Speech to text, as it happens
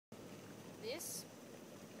This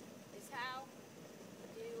is how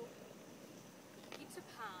you do pizza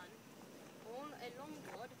pan on a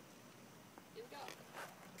longboard. Here we go.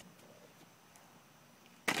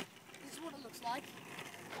 This is what it looks like.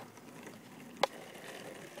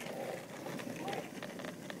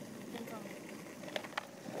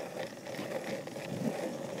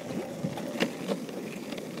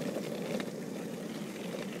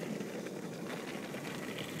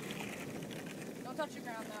 Don't touch the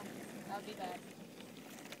ground though. That would be bad.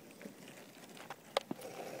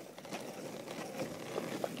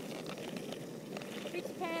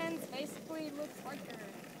 Pizza pans basically looks like you're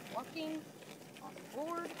walking on the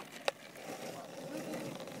board.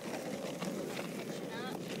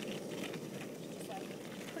 Just like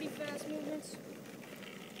pretty fast movements.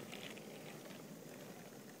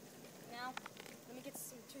 Now, let me get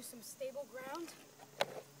to some stable ground,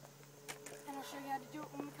 and I'll show you how to do it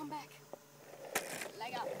when we come back.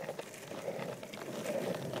 Leg up.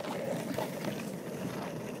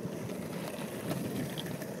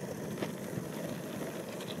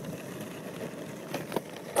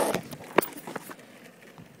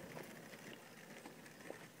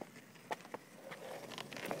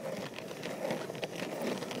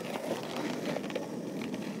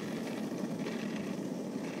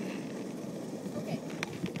 Okay,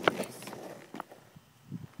 this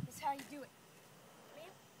is how you do it.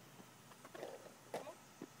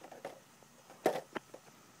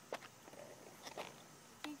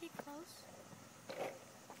 Close.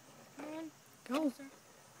 Come on. Go. Closer.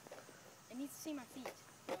 It needs to see my feet.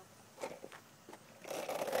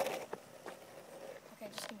 Okay,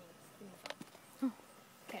 just give me a phone.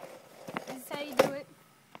 Okay, this is how you do it.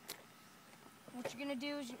 What you're gonna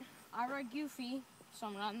do is, I ride goofy, so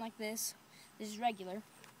I'm riding like this. This is regular.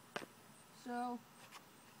 So,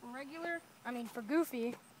 for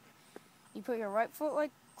goofy, you put your right foot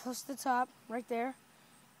like close to the top, right there.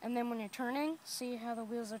 And then when you're turning, see how the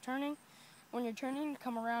wheels are turning? When you're turning,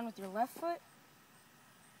 come around with your left foot,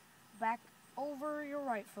 back over your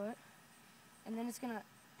right foot, and then it's going to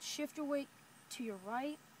shift your weight to your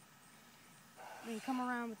right. Then you come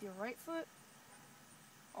around with your right foot,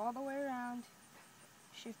 all the way around,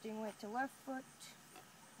 shifting weight to left foot,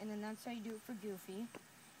 and then that's how you do it for goofy.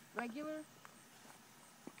 Regular,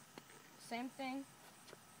 same thing,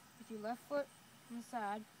 with your left foot on the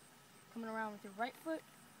side, coming around with your right foot,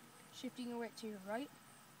 shifting your weight to your right,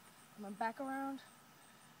 coming back around,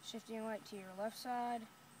 shifting your weight to your left side,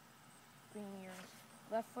 bringing your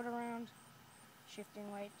left foot around, shifting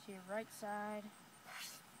weight to your right side,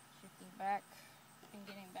 shifting back, and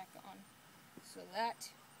getting back on. So that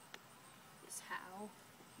is how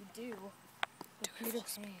you do the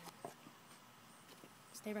pizza pan.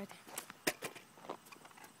 Stay right there.